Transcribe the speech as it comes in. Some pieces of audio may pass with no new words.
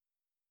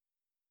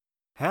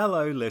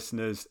Hello,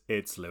 listeners,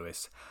 it's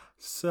Lewis.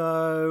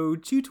 So,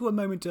 due to a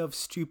moment of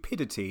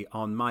stupidity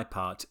on my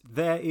part,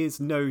 there is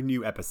no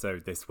new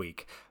episode this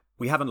week.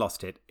 We haven't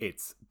lost it,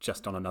 it's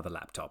just on another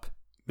laptop.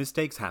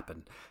 Mistakes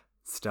happen.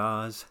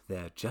 Stars,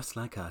 they're just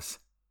like us.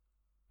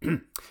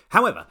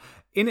 However,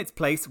 in its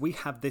place, we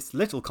have this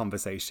little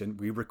conversation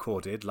we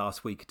recorded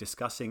last week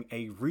discussing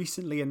a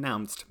recently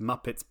announced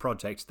Muppets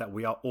project that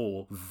we are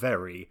all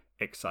very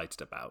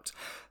excited about.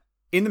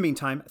 In the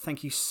meantime,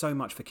 thank you so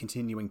much for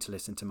continuing to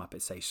listen to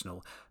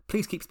Muppetsational.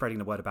 Please keep spreading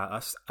the word about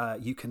us.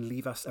 You can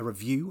leave us a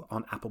review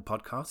on Apple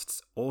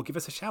Podcasts or give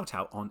us a shout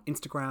out on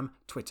Instagram,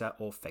 Twitter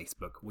or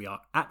Facebook. We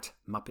are at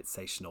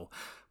Muppetsational.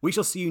 We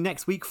shall see you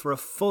next week for a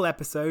full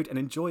episode and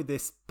enjoy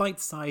this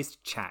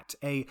bite-sized chat,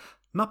 a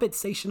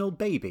Muppetsational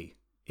baby,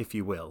 if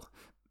you will.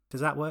 Does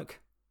that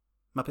work?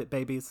 Muppet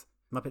babies?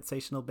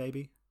 Muppetsational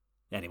baby?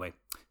 Anyway,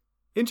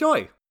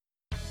 enjoy!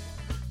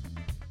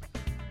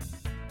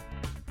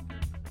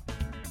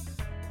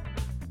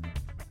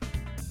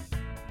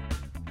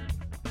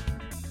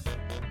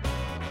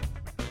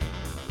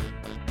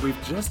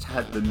 We've just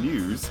had the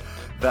news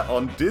that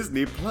on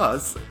Disney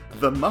Plus,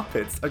 the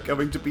Muppets are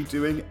going to be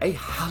doing a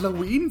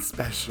Halloween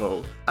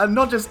special. And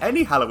not just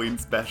any Halloween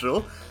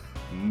special,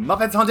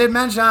 Muppets Haunted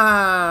Mansion!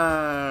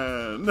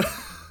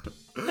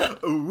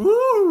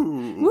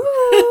 Woo!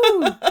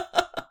 Woo!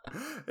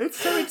 It's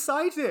so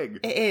exciting!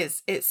 It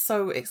is. It's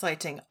so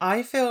exciting.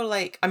 I feel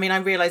like, I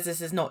realise this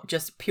is not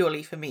just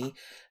purely for me,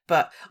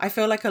 but I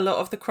feel like a lot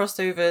of the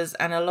crossovers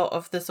and a lot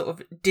of the sort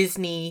of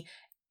Disney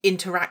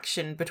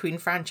interaction between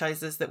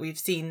franchises that we've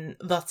seen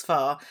thus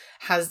far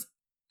has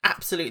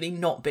absolutely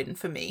not been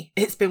for me.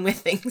 It's been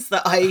with things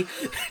that I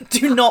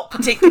do not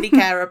particularly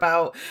care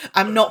about.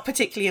 I'm not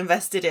particularly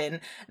invested in.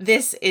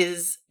 This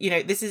is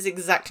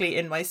exactly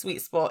in my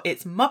sweet spot.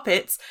 It's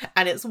Muppets,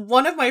 and it's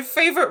one of my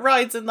favourite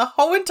rides in the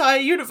whole entire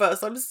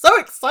universe. I'm so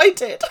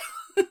excited.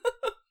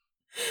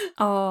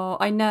 Oh,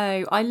 I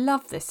know. I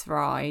love this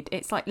ride.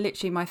 It's like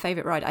literally my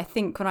favourite ride. I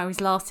think when I was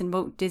last in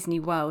Walt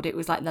Disney World, it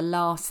was like the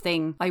last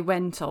thing I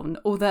went on.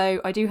 Although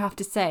I do have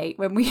to say,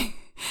 when we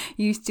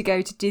used to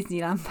go to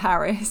Disneyland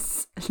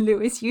Paris,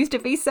 Lewis used to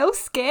be so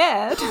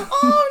scared.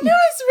 Oh, no,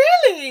 it's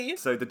really?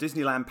 So the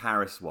Disneyland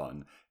Paris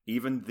one,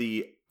 even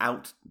the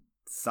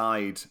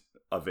outside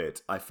of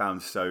it, I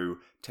found so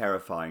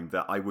terrifying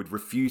that I would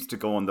refuse to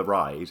go on the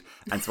ride,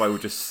 and so I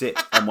would just sit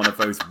on one of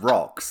those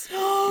rocks,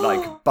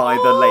 like by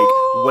the lake,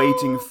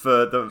 waiting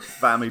for the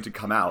family to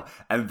come out,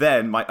 and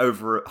then my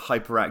over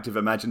hyperactive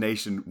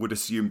imagination would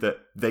assume that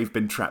they've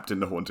been trapped in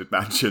the Haunted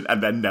Mansion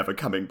and they're never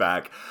coming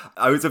back.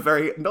 I was a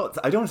very, I don't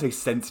want to say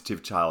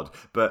sensitive child,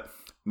 but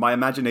my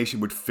imagination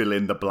would fill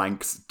in the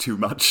blanks too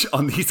much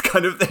on these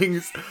kind of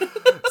things.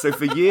 So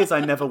for years, I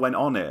never went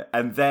on it.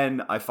 And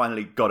then I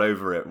finally got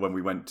over it when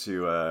we went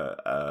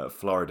to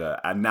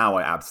Florida. And now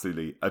I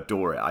absolutely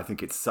adore it. I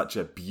think it's such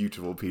a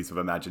beautiful piece of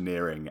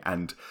Imagineering.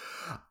 And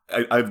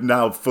I've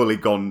now fully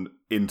gone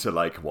into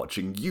like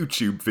watching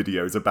YouTube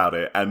videos about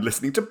it and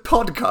listening to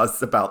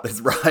podcasts about this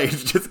ride,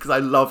 just because I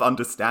love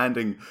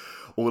understanding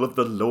all of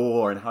the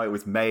lore and how it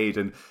was made.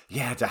 And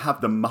yeah, to have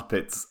the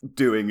Muppets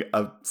doing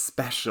a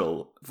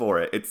special for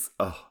it, it's,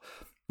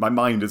 my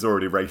mind is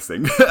already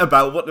racing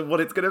about what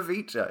it's going to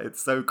feature.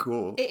 It's so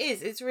cool. It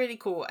is. It's really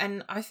cool.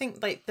 And I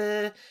think like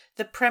the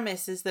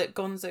premise is that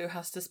Gonzo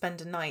has to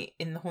spend a night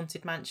in the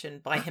Haunted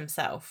Mansion by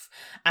himself.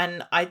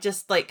 And I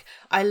just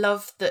I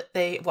love that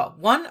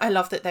I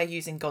love that they're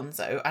using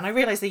Gonzo. And I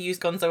realise they use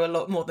Gonzo a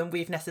lot more than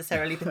we've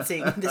necessarily been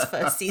seeing in this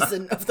first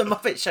season of The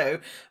Muppet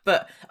Show.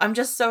 But I'm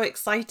just so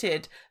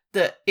excited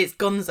that it's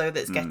Gonzo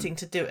that's getting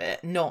to do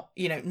it, not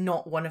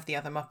one of the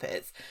other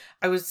Muppets.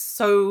 I was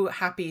so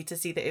happy to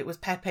see that it was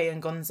Pepe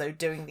and Gonzo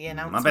doing the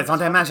announcement. Muppets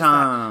Haunted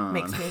Mansion!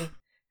 Makes me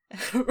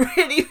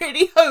really,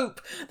 really hope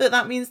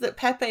that means that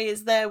Pepe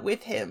is there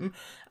with him.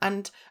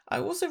 And I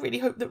also really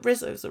hope that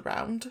Rizzo's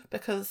around,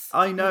 because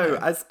I know,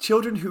 as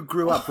children who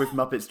grew up with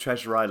Muppets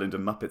Treasure Island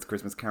and Muppets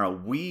Christmas Carol,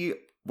 we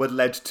were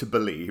led to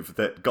believe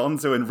that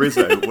Gonzo and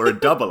Rizzo were a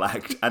double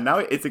act, and now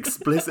it's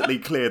explicitly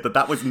clear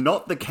that was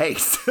not the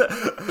case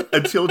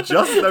until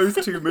just those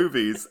two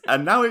movies.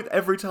 And now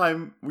every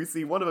time we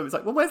see one of them, it's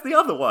like, well, where's the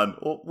other one?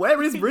 Or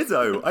where is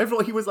Rizzo? I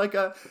thought he was like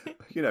a,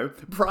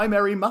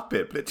 primary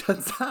Muppet, but it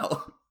turns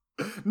out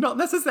not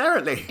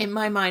necessarily. In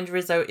my mind,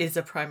 Rizzo is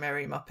a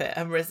primary Muppet,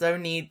 and Rizzo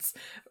needs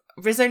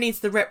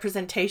the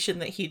representation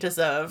that he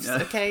deserves,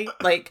 okay?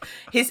 Like,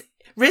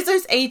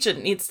 Rizzo's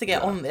agent needs to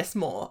get on this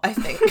more, I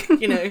think.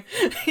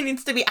 He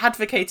needs to be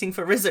advocating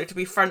for Rizzo to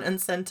be front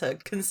and centre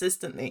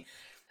consistently.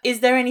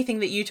 Is there anything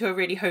that you two are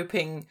really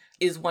hoping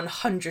is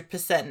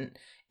 100%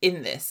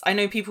 in this? I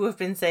know people have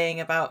been saying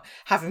about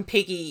having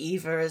Piggy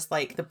either as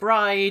like the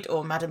bride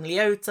or Madame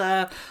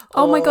Leota.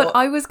 Oh my God,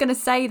 I was going to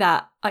say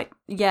that.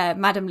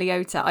 Madame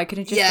Leota. I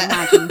could just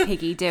imagine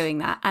Piggy doing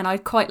that. And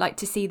I'd quite like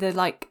to see the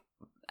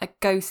a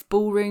ghost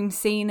ballroom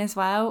scene as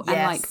well,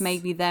 yes. And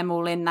maybe them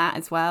all in that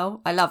as well.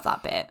 I love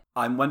that bit.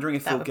 I'm wondering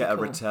if we'll get a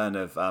return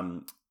of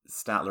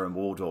Statler and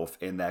Waldorf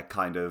in their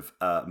kind of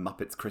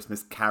Muppets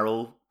Christmas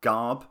Carol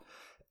garb.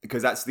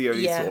 Because that's the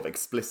only Yeah. sort of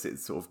explicit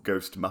sort of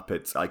ghost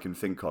Muppets I can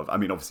think of. I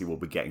mean, obviously we'll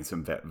be getting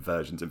some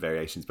versions and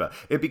variations, but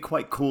it'd be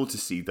quite cool to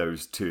see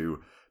those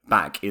two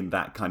back in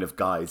that kind of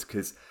guise.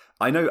 Because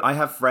I know I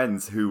have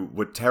friends who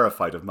were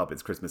terrified of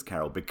Muppets Christmas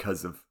Carol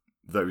because of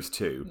those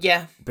two.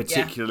 Yeah.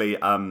 Particularly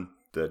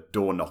the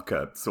door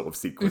knocker sort of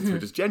sequence,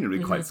 which is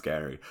genuinely quite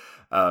scary.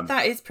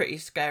 That is pretty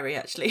scary,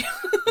 actually.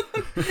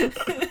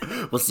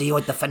 We'll see you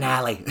at the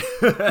finale.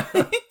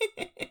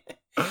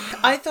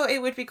 I thought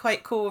it would be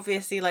quite cool,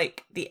 obviously,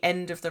 like the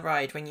end of the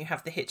ride when you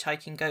have the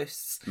hitchhiking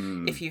ghosts.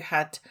 If you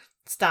had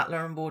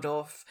Statler and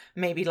Waldorf,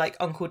 maybe like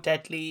Uncle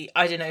Deadly,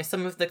 I don't know,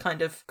 some of the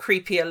kind of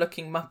creepier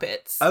looking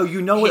Muppets. Oh,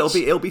 you know what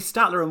it'll be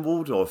Statler and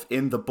Waldorf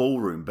in the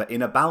ballroom, but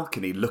in a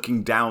balcony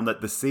looking down at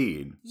the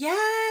scene.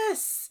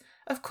 Yes!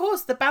 Of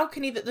course, the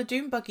balcony that the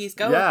Doom buggies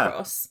go Yeah.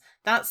 across.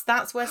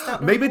 That's where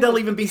Statler Maybe and they'll Waldorf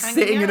even would be hanging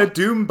sitting in a out.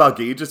 doom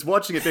buggy, just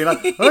watching it, being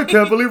like, "I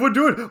can't believe we're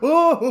doing it!"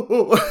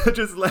 Oh,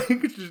 just like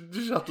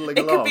just shuttling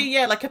It along. could be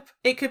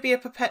it could be a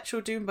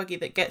perpetual doom buggy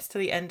that gets to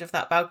the end of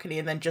that balcony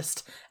and then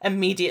just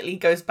immediately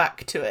goes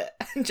back to it,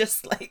 and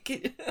just like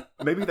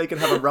Maybe they can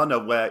have a runner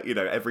where, you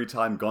know, every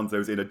time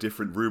Gonzo's in a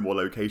different room or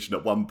location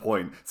at one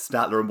point,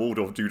 Statler and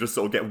Waldorf do just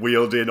sort of get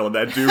wheeled in on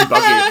their doom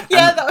buggy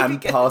Yeah, that would be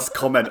and good. pass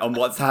comment on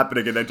what's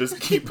happening and then just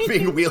keep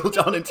being wheeled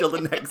on until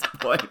the next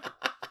point.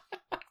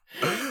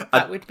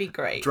 that would be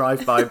great.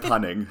 Drive-by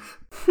punning.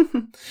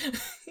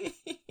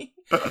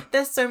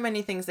 There's so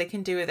many things they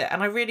can do with it,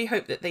 and I really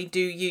hope that they do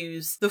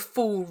use the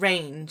full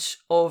range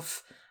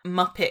of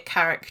Muppet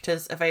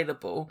characters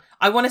available.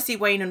 I want to see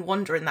Wayne and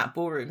Wanda in that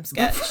ballroom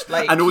sketch,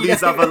 like, And all you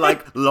these know. other,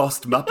 like,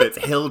 lost Muppets.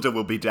 Hilda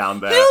will be down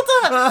there.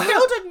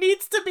 Hilda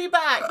needs to be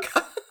back.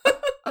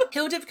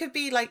 Hilda could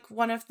be like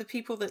one of the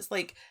people that's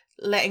like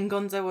letting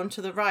Gonzo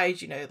onto the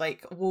ride, you know,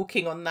 like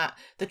walking on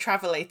the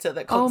travelator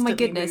that Oh my constantly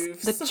goodness,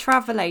 moves. the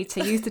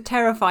travelator used to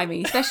terrify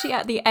me, especially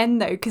at the end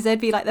though, because there'd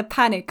be like the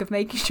panic of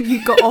making sure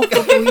you got off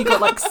before you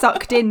got like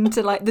sucked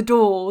into like the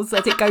doors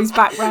as it goes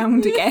back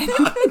round again.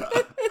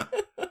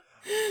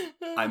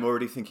 I'm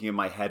already thinking in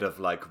my head of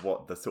like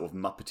what the sort of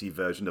Muppety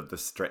version of the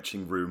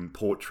stretching room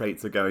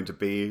portraits are going to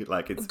be.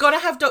 Like it's Gotta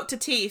have Dr.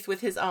 Teeth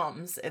with his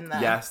arms in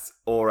there. yes,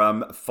 or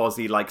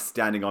Fozzie like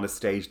standing on a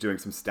stage doing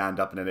some stand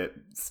up, and then it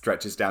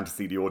stretches down to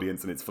see the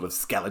audience, and it's full of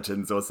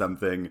skeletons or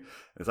something.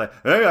 It's like,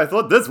 hey, I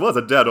thought this was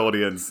a dead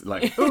audience.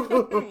 Like,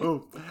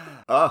 oh,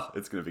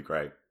 it's gonna be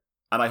great.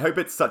 And I hope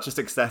it's such a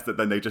success that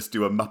then they just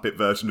do a Muppet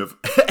version of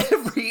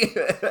every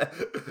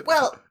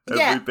Well,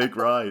 yeah. every big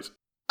ride.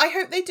 I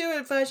hope they do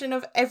a version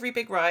of every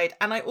big ride,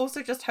 and I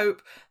also just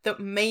hope that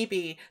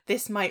maybe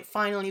this might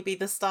finally be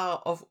the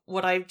start of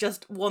what I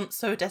just want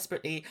so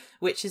desperately,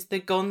 which is the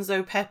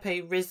Gonzo,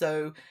 Pepe,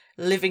 Rizzo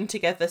living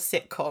together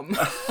sitcom.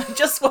 I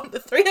just want the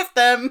three of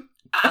them.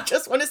 I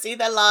just want to see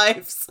their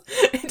lives.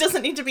 It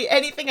doesn't need to be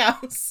anything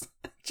else.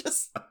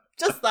 Just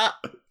that.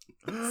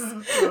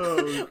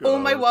 Oh, All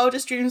my God.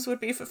 wildest dreams would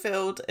be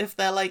fulfilled if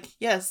they're like,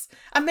 yes.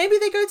 And maybe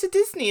they go to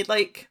Disney,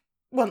 like,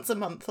 once a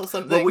month or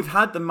something. Well, we've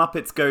had the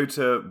Muppets go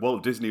to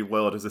Walt Disney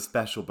World as a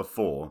special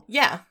before.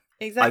 Yeah,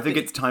 exactly. I think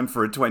it's time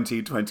for a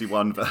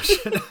 2021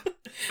 version.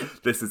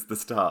 This is the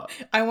start.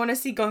 I want to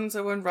see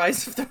Gonzo and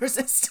Rise of the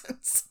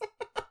Resistance.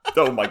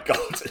 Oh my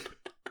God.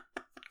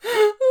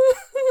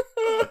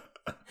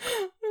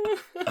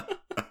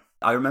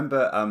 I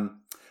remember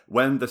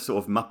when the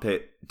sort of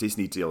Muppet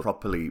Disney deal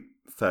properly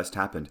first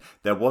happened,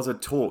 there was a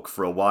talk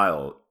for a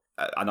while,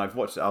 and I've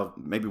watched,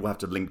 maybe we'll have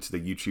to link to the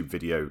YouTube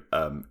video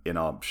in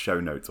our show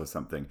notes or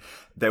something.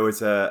 There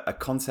was a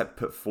concept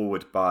put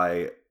forward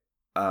by,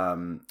 I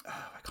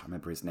can't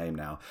remember his name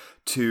now,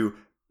 to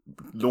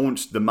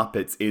launch the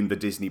Muppets in the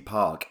Disney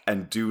park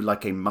and do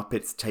like a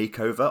Muppets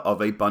takeover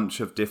of a bunch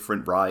of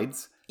different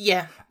rides.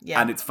 Yeah.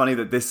 And it's funny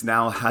that this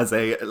now has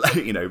a,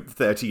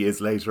 30 years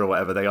later or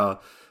whatever, they are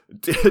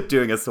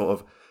doing a sort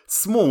of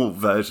small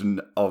version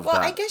of that.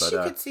 Well, I guess but, you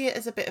could see it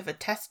as a bit of a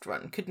test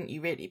run, couldn't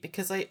you, really?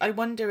 Because I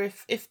wonder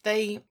if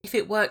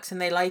it works and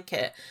they like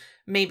it,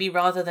 maybe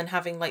rather than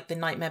having like the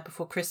Nightmare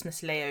Before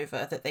Christmas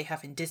layover that they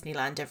have in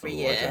Disneyland every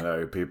year. I don't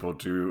know, people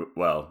do,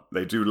 well,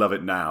 they do love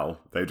it now.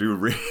 They do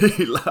really,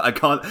 I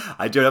don't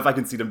know if I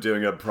can see them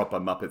doing a proper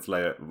Muppets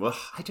layer. Well,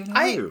 I don't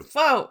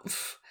know.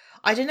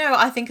 I don't know.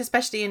 I think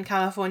especially in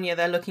California,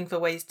 they're looking for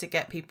ways to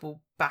get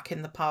people back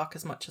in the park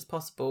as much as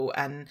possible.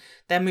 And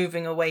they're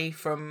moving away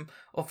from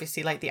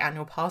obviously like the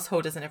annual pass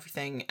holders and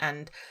everything.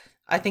 And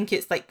I think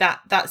it's like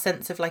that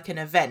sense of like an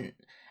event.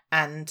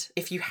 And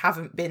if you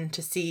haven't been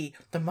to see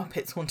the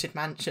Muppets Haunted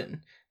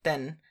Mansion,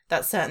 then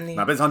that's certainly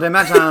Muppets Haunted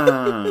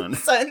Mansion!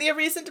 certainly a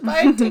reason to buy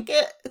a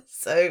ticket.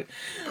 So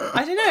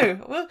I don't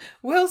know.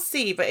 We'll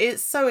see. But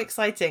it's so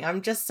exciting.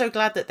 I'm just so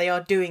glad that they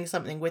are doing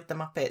something with the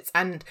Muppets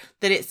and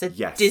that it's a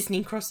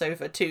Disney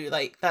crossover too.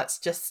 Like that's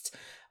just,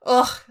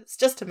 it's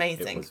just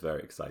amazing. It was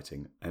very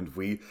exciting, and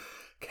we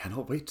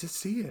cannot wait to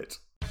see it.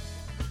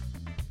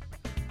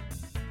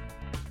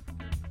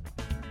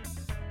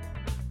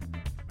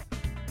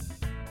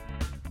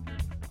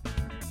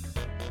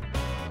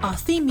 Our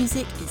theme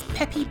music is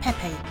Peppy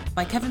Pepe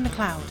by Kevin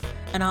MacLeod,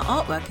 and our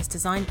artwork is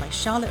designed by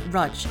Charlotte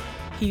Rudge,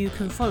 who you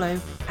can follow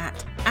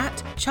at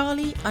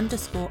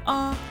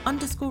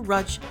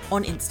Charlie_R_Rudge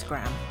on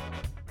Instagram.